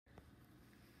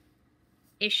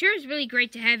It sure is really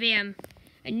great to have a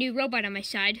new robot on my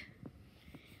side.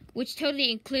 Which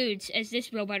totally includes as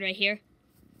this robot right here.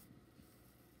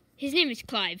 His name is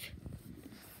Clive.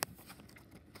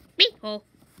 Beehole.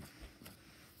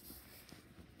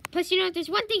 Plus, you know, there's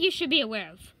one thing you should be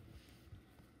aware of.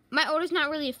 My older's not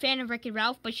really a fan of Wreck-It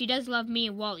Ralph, but she does love me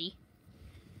and Wally.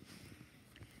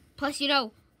 Plus, you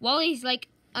know, Wally's like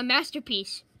a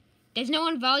masterpiece. There's no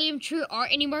one volume true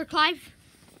art anymore, Clive.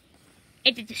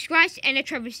 It's a disgrace and a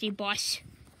travesty, boss.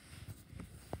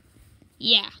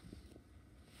 Yeah.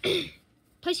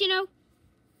 Plus, you know,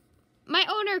 my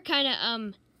owner kind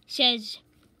of, says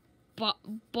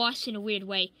boss in a weird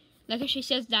way. Like she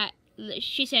says that,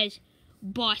 she says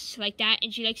boss like that,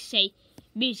 and she likes to say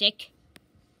music.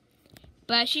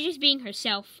 But she's just being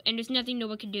herself, and there's nothing no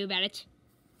one can do about it.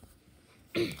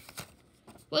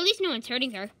 Well, at least no one's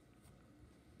hurting her.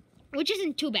 Which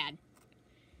isn't too bad.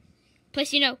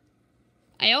 Plus, you know,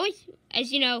 I always,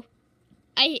 as you know,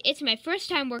 it's my first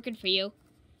time working for you.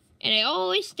 And I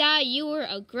always thought you were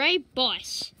a great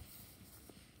boss.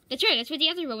 That's right, that's what the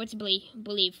other robots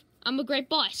believe. I'm a great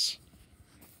boss.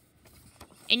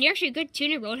 And you're actually a good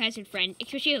tuner road hazard friend,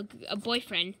 especially a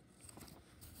boyfriend.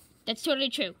 That's totally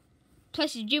true.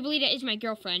 Plus, Jubilita is my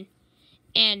girlfriend.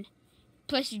 And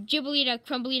plus, Jubilita,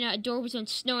 Crumbleina, Adorables, and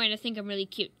Snow, and I think I'm really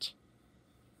cute.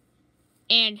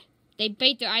 And they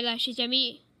bite their eyelashes at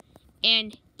me,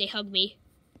 and they hug me.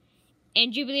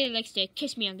 And Jubilita likes to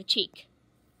kiss me on the cheek.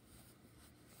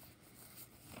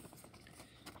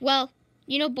 Well,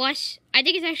 you know, boss, I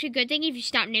think it's actually a good thing if you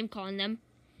stop name-calling them.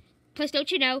 Plus,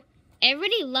 don't you know,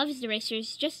 everybody loves the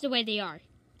racers just the way they are.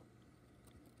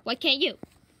 Why can't you?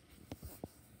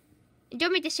 And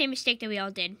don't make the same mistake that we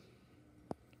all did.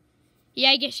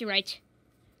 Yeah, I guess you're right.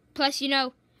 Plus, you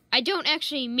know, I don't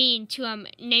actually mean to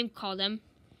name-call them.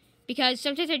 Because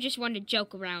sometimes I just want to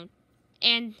joke around.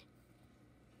 And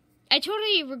I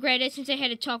totally regret it since I had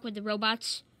to talk with the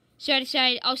robots. So I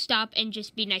decided I'll stop and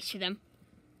just be nice to them.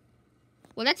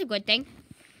 Well, that's a good thing.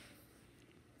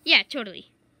 Yeah,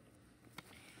 totally.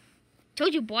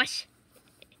 Told you, boss.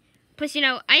 Plus, you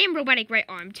know, I am robotic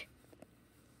right-armed.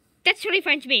 That's totally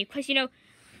fine to me. Plus, you know,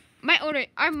 my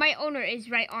owner is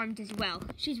right-armed as well.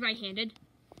 She's right-handed.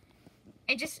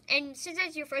 And since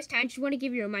that's your first time, I just want to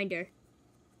give you a reminder.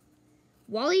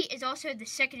 Wally is also the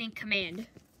second in command.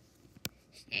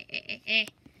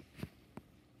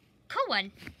 Cool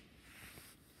one.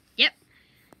 Yep.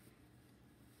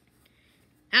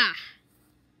 Ah.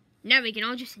 Now we can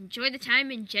all just enjoy the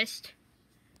time and just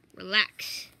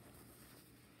relax.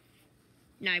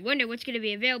 Now I wonder what's going to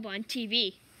be available on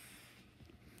TV.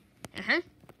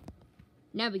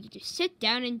 Now we can just sit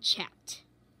down and chat.